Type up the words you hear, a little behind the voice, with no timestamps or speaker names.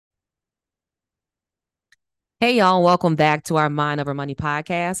Hey, y'all, welcome back to our Mind Over Money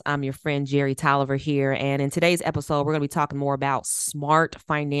podcast. I'm your friend Jerry Tolliver here. And in today's episode, we're going to be talking more about smart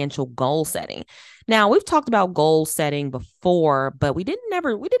financial goal setting. Now, we've talked about goal setting before, but we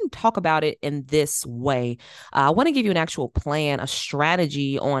didn't talk about it in this way. I want to give you an actual plan, a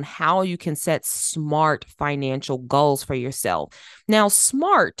strategy on how you can set smart financial goals for yourself. Now,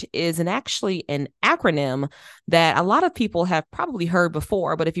 SMART is actually an acronym that a lot of people have probably heard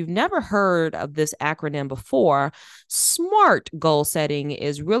before. But if you've never heard of this acronym before, SMART goal setting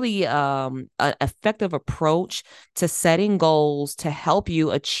is really an effective approach to setting goals to help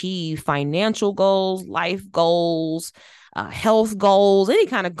you achieve financial goals, life goals, health goals, any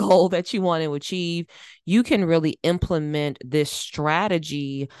kind of goal that you want to achieve. You can really implement this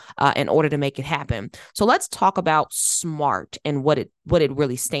strategy in order to make it happen. So let's talk about SMART and what it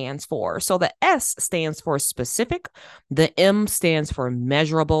really stands for. So the S stands for specific, the M stands for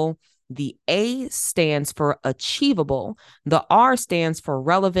measurable, the A stands for achievable, the R stands for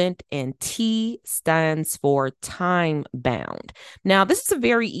relevant, and T stands for time bound. Now, this is a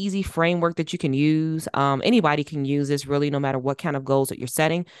very easy framework that you can use. Anybody can use this really, no matter what kind of goals that you're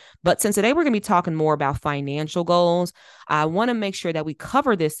setting. But since today we're going to be talking more about financial goals, I want to make sure that we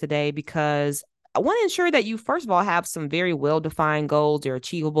cover this today because I want to ensure that you, first of all, have some very well defined goals. They're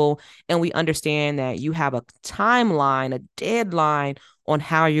achievable. And we understand that you have a timeline, a deadline on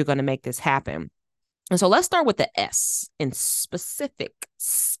how you're going to make this happen. And so let's start with the S in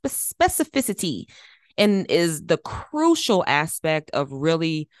specificity, and is the crucial aspect of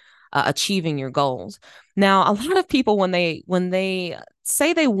really achieving your goals. Now, a lot of people when they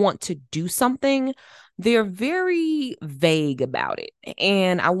say they want to do something, they're very vague about it.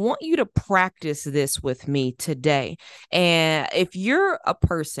 And I want you to practice this with me today. And if you're a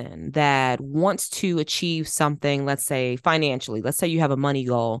person that wants to achieve something, let's say financially, let's say you have a money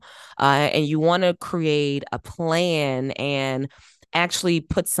goal, and you want to create a plan and actually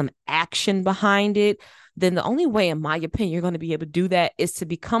put some action behind it, then the only way, in my opinion, you're going to be able to do that is to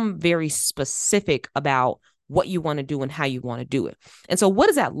become very specific about what you want to do and how you want to do it. And so, what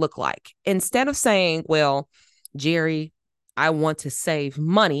does that look like? Instead of saying, well, Jerry, I want to save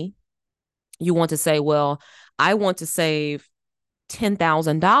money, you want to say, well, I want to save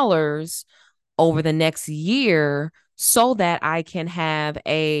 $10,000 over the next year so that I can have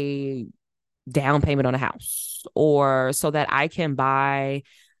a down payment on a house, or so that I can buy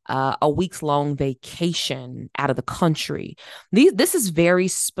a week's long vacation out of the country. This is very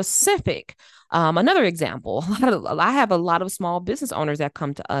specific. Another example, I have a lot of small business owners that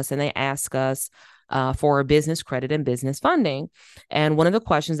come to us and they ask us for business credit and business funding. And one of the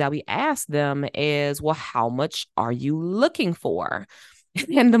questions that we ask them is, well, how much are you looking for?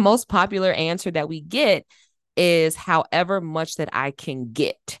 And the most popular answer that we get is however much that I can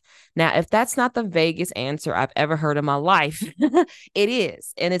get. Now, if that's not the vaguest answer I've ever heard in my life, it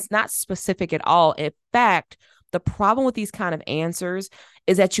is. And it's not specific at all. In fact, the problem with these kind of answers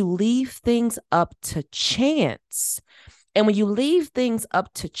is that you leave things up to chance. And when you leave things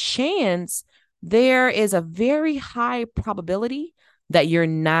up to chance, there is a very high probability that you're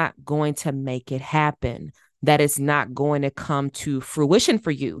not going to make it happen, that it's not going to come to fruition for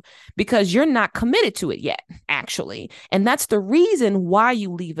you because you're not committed to it yet, actually. And that's the reason why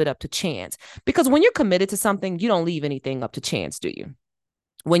you leave it up to chance. Because when you're committed to something, you don't leave anything up to chance, do you?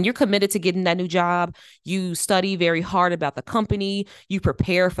 When you're committed to getting that new job, you study very hard about the company, you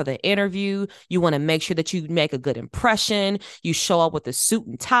prepare for the interview, you want to make sure that you make a good impression, you show up with a suit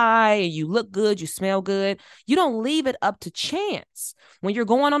and tie, and you look good, you smell good. You don't leave it up to chance. When you're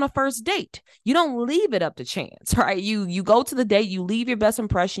going on a first date, you don't leave it up to chance, right? You go to the date, you leave your best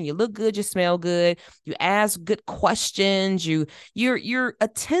impression, you look good, you smell good, you ask good questions, you're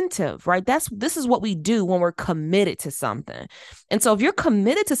attentive, right? This is what we do when we're committed to something. And so if you're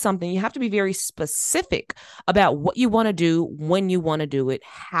committed to something, you have to be very specific about what you want to do, when you want to do it,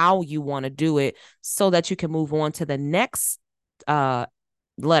 how you want to do it, so that you can move on to the next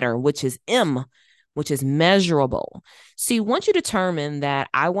letter, which is M, which is measurable. See, once you determine that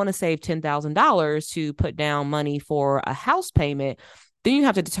I want to save $10,000 to put down money for a house payment, then you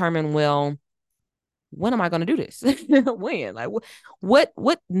have to determine, well, when am I going to do this? When? Like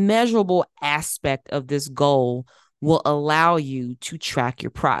what measurable aspect of this goal will allow you to track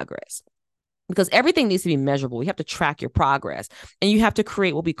your progress? Because everything needs to be measurable. You have to track your progress and you have to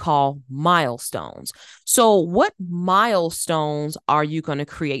create what we call milestones. So, what milestones are you going to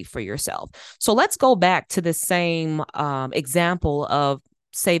create for yourself? So, let's go back to the same example of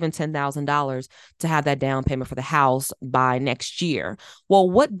saving $10,000 to have that down payment for the house by next year. Well,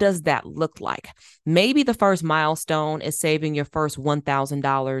 what does that look like? Maybe the first milestone is saving your first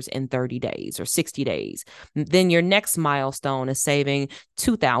 $1,000 in 30 days or 60 days. Then your next milestone is saving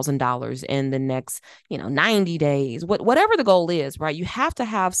 $2,000 in the next, 90 days. Whatever the goal is, right? You have to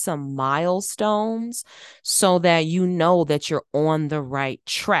have some milestones so that you know that you're on the right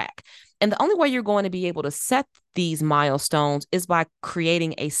track. And the only way you're going to be able to set these milestones is by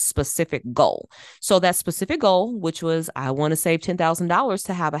creating a specific goal. So that specific goal, which was I want to save $10,000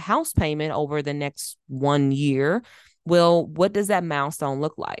 to have a house payment over the next 1 year. Well, what does that milestone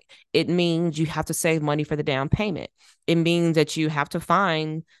look like? It means you have to save money for the down payment. It means that you have to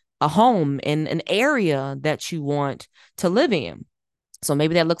find a home in an area that you want to live in. So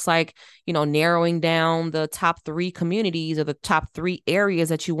maybe that looks like, narrowing down the top 3 communities or the top 3 areas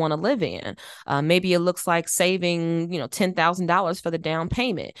that you want to live in. Maybe it looks like saving, $10,000 for the down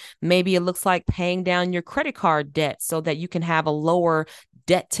payment. Maybe it looks like paying down your credit card debt so that you can have a lower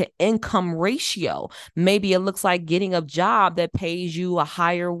debt to income ratio. Maybe it looks like getting a job that pays you a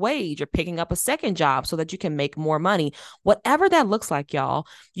higher wage or picking up a second job so that you can make more money. Whatever that looks like, y'all,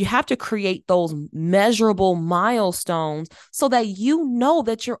 you have to create those measurable milestones so that you know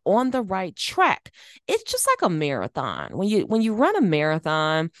that you're on the right track. It's just like a marathon. When you run a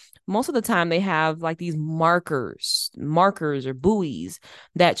marathon, most of the time they have like these markers or buoys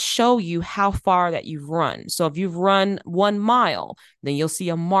that show you how far that you've run. So if you've run 1 mile, then you'll see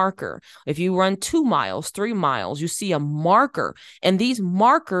a marker. If you run 2 miles, 3 miles, you see a marker. And these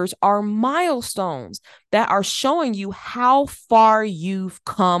markers are milestones that are showing you how far you've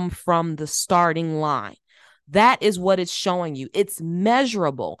come from the starting line. That is what it's showing you. It's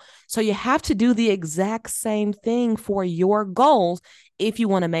measurable. So you have to do the exact same thing for your goals if you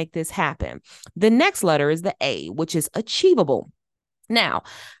want to make this happen. The next letter is the A, which is achievable. Now,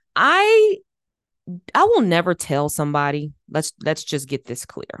 I will never tell somebody, let's just get this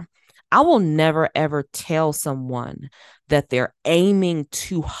clear. I will never ever tell someone that they're aiming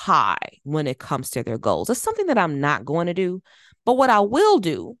too high when it comes to their goals. It's something that I'm not going to do. But what I will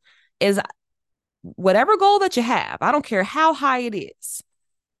do is whatever goal that you have, I don't care how high it is.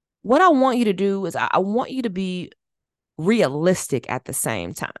 What I want you to do is I want you to be realistic at the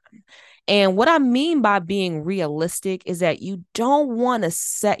same time. And what I mean by being realistic is that you don't want to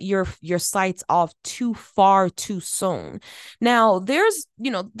set your sights off too far too soon. Now, there's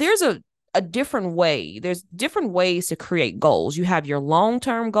a different way. There's different ways to create goals. You have your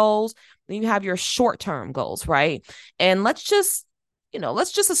long-term goals, then you have your short-term goals, right? And let's just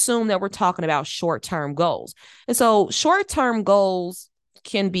assume that we're talking about short-term goals. And so short-term goals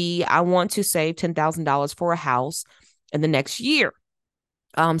can be, I want to save $10,000 for a house in the next year.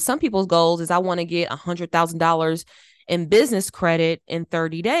 Some people's goals is I want to get $100,000 in business credit in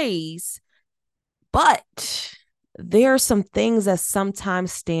 30 days. But there are some things that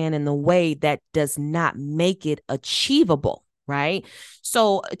sometimes stand in the way that does not make it achievable, right?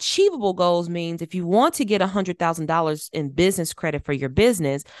 So achievable goals means if you want to get $100,000 in business credit for your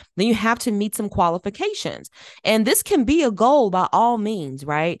business, then you have to meet some qualifications. And this can be a goal by all means,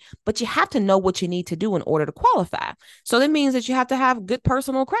 right? But you have to know what you need to do in order to qualify. So that means that you have to have good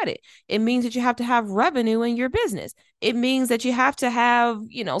personal credit. It means that you have to have revenue in your business. It means that you have to have,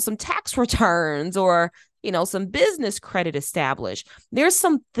 some tax returns or some business credit established. There's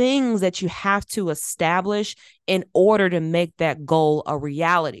some things that you have to establish in order to make that goal a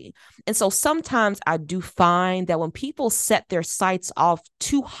reality. And so sometimes I do find that when people set their sights off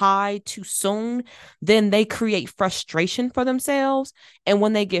too high too soon, then they create frustration for themselves. And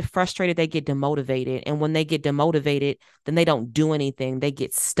when they get frustrated, they get demotivated. And when they get demotivated, then they don't do anything. They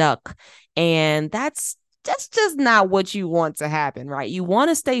get stuck. And that's just not what you want to happen, right? You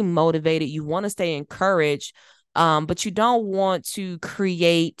want to stay motivated. You want to stay encouraged, but you don't want to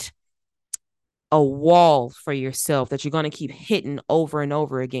create a wall for yourself that you're going to keep hitting over and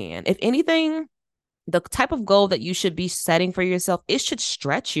over again. If anything, the type of goal that you should be setting for yourself, it should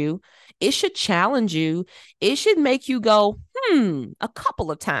stretch you. It should challenge you. It should make you go, a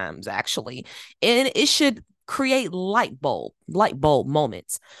couple of times, actually. And it should create light bulb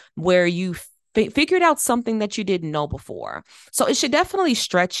moments where you figured out something that you didn't know before. So it should definitely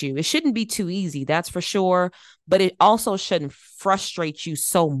stretch you. It shouldn't be too easy, that's for sure. But it also shouldn't frustrate you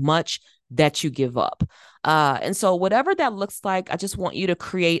so much that you give up. And so whatever that looks like, I just want you to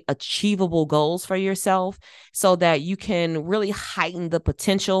create achievable goals for yourself so that you can really heighten the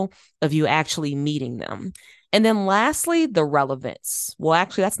potential of you actually meeting them. And then lastly, the relevance. Well,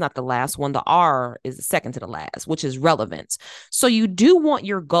 actually, that's not the last one. The R is the second to the last, which is relevance. So you do want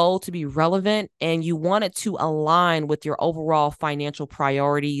your goal to be relevant and you want it to align with your overall financial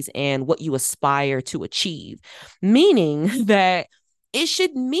priorities and what you aspire to achieve, meaning that it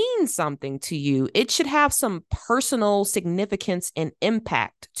should mean something to you. It should have some personal significance and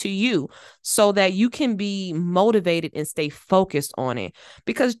impact to you so that you can be motivated and stay focused on it.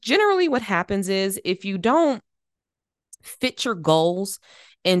 Because generally, what happens is if you don't fit your goals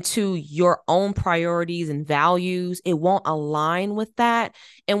into your own priorities and values, it won't align with that.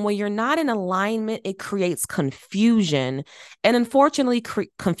 And when you're not in alignment, it creates confusion. And unfortunately,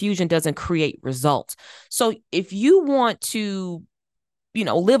 confusion doesn't create results. So if you want to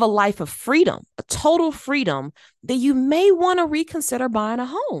live a life of freedom, a total freedom, then you may want to reconsider buying a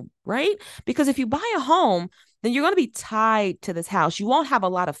home, right? Because if you buy a home, then you're going to be tied to this house. You won't have a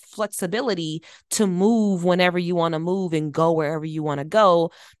lot of flexibility to move whenever you want to move and go wherever you want to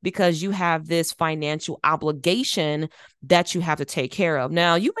go because you have this financial obligation that you have to take care of.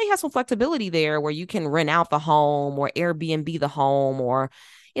 Now, you may have some flexibility there where you can rent out the home or Airbnb the home or,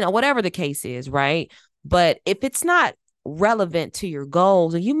 whatever the case is, right? But if it's not relevant to your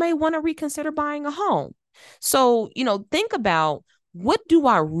goals, and you may want to reconsider buying a home. So, think about, what do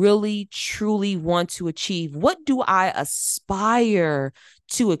I really truly want to achieve? What do I aspire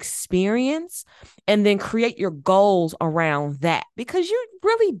to experience? And then create your goals around that, because you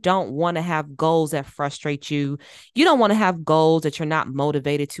really don't want to have goals that frustrate you. You don't want to have goals that you're not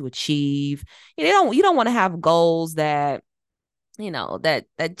motivated to achieve. You don't want to have goals that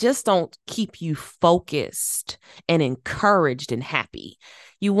that just don't keep you focused and encouraged and happy.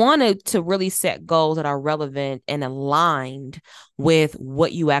 You wanted to really set goals that are relevant and aligned with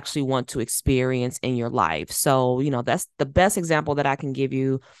what you actually want to experience in your life. So, that's the best example that I can give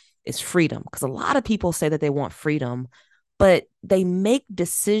you is freedom, because a lot of people say that they want freedom, but they make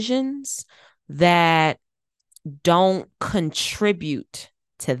decisions that don't contribute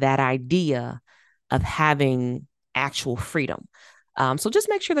to that idea of having actual freedom. So just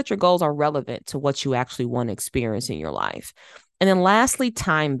make sure that your goals are relevant to what you actually want to experience in your life. And then lastly,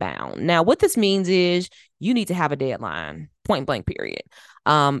 time bound. Now, what this means is you need to have a deadline, point blank, period.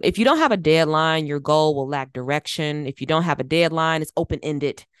 If you don't have a deadline, your goal will lack direction. If you don't have a deadline, it's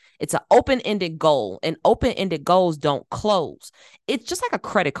open-ended. It's an open-ended goal, and open-ended goals don't close. It's just like a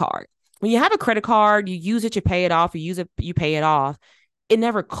credit card. When you have a credit card, you use it, you pay it off, you use it, you pay it off. It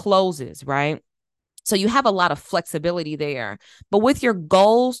never closes, right? So you have a lot of flexibility there. But with your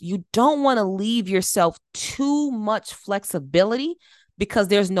goals, you don't want to leave yourself too much flexibility because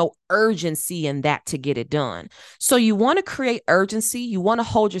there's no urgency in that to get it done. So you want to create urgency. You want to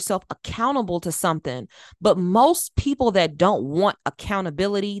hold yourself accountable to something. But most people that don't want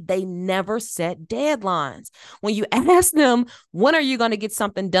accountability, they never set deadlines. When you ask them, when are you going to get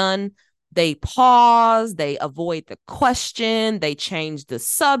something done? They pause, they avoid the question, they change the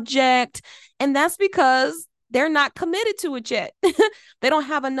subject. And that's because they're not committed to it yet. They don't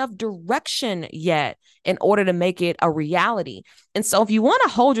have enough direction yet in order to make it a reality. And so if you want to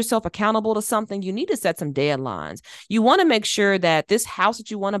hold yourself accountable to something, you need to set some deadlines. You want to make sure that this house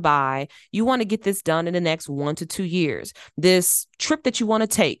that you want to buy, you want to get this done in the next 1 to 2 years. This trip that you want to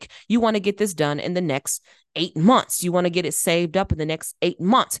take, you want to get this done in the next 8 months. You want to get it saved up in the next 8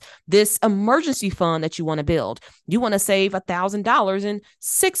 months. This emergency fund that you want to build, you want to save $1,000 in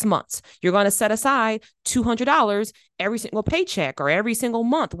 6 months. You're going to set aside $200 every single paycheck or every single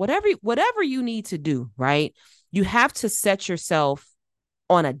month, whatever you need to do, right? You have to set yourself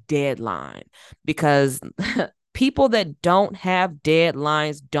on a deadline, because people that don't have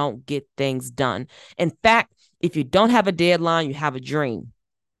deadlines don't get things done. In fact, if you don't have a deadline, you have a dream.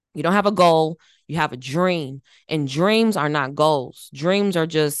 You don't have a goal, you have a dream. And dreams are not goals. Dreams are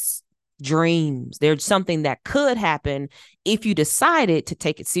just dreams. They're something that could happen if you decided to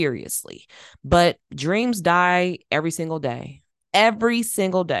take it seriously. But dreams die every single day. Every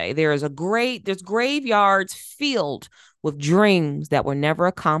single day. There's graveyards filled with dreams that were never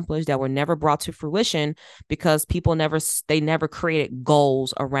accomplished, that were never brought to fruition, because people never created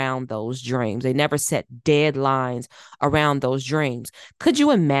goals around those dreams. They never set deadlines around those dreams. Could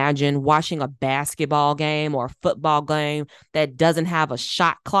you imagine watching a basketball game or a football game that doesn't have a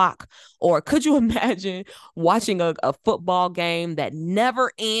shot clock? Or could you imagine watching a football game that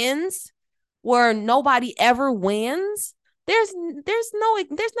never ends, where nobody ever wins? There's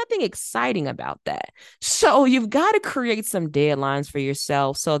nothing exciting about that. So you've got to create some deadlines for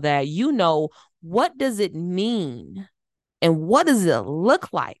yourself so that what does it mean and what does it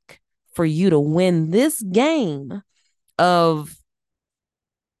look like for you to win this game of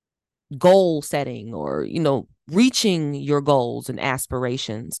goal setting or, reaching your goals and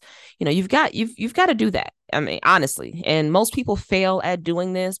aspirations. You've got to do that. I mean, honestly, and most people fail at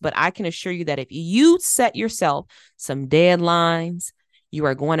doing this, but I can assure you that if you set yourself some deadlines, you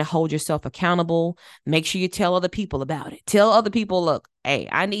are going to hold yourself accountable. Make sure you tell other people about it. Tell other people, look, hey,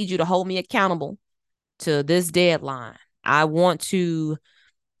 I need you to hold me accountable to this deadline. I want to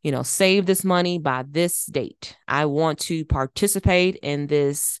save this money by this date. I want to participate in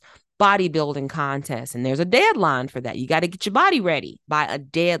this bodybuilding contest. And there's a deadline for that. You got to get your body ready by a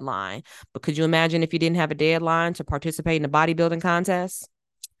deadline. But could you imagine if you didn't have a deadline to participate in a bodybuilding contest?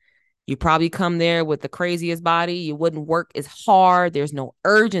 You probably come there with the craziest body. You wouldn't work as hard. There's no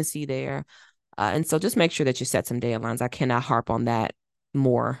urgency there. And so just make sure that you set some deadlines. I cannot harp on that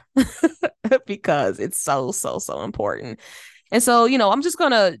more because it's so, so, so important. And so, I'm just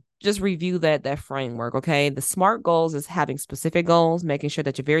going to just review that framework. Okay. The SMART goals is having specific goals, making sure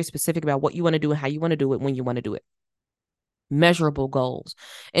that you're very specific about what you want to do and how you want to do it when you want to do it. Measurable goals,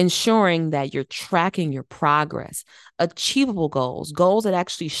 ensuring that you're tracking your progress. Achievable goals, goals that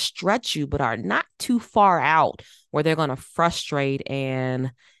actually stretch you, but are not too far out where they're going to frustrate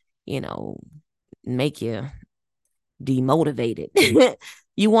and, make you demotivated.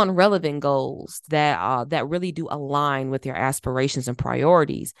 You want relevant goals that really do align with your aspirations and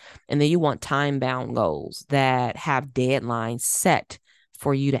priorities. And then you want time-bound goals that have deadlines set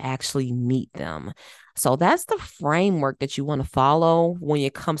for you to actually meet them. So that's the framework that you want to follow when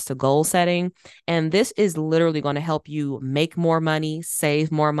it comes to goal setting. And this is literally going to help you make more money,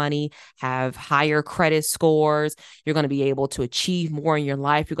 save more money, have higher credit scores. You're going to be able to achieve more in your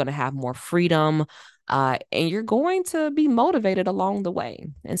life. You're going to have more freedom. And you're going to be motivated along the way.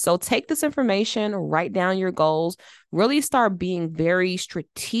 And so take this information, write down your goals, really start being very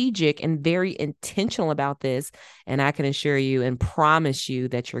strategic and very intentional about this. And I can assure you and promise you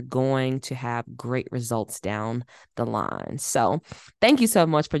that you're going to have great results down the line. So thank you so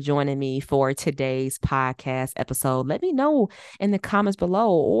much for joining me for today's podcast episode. Let me know in the comments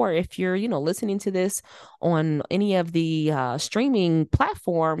below, or if you're, listening to this on any of the streaming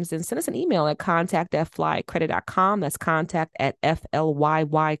platforms, and send us an email at contact@flycredit.com. That's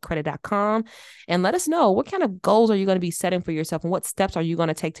contact@flycredit.com. And let us know, what kind of goals are you going to be setting for yourself, and what steps are you going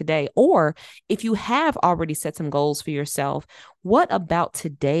to take today? Or if you have already set some goals for yourself, what about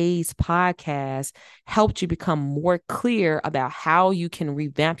today's podcast helped you become more clear about how you can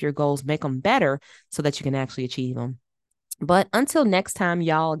revamp your goals, make them better so that you can actually achieve them? But until next time,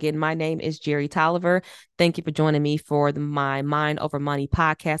 y'all, again, my name is Jerry Tolliver. Thank you for joining me for my Mind Over Money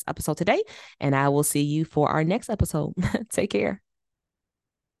podcast episode today. And I will see you for our next episode. Take care.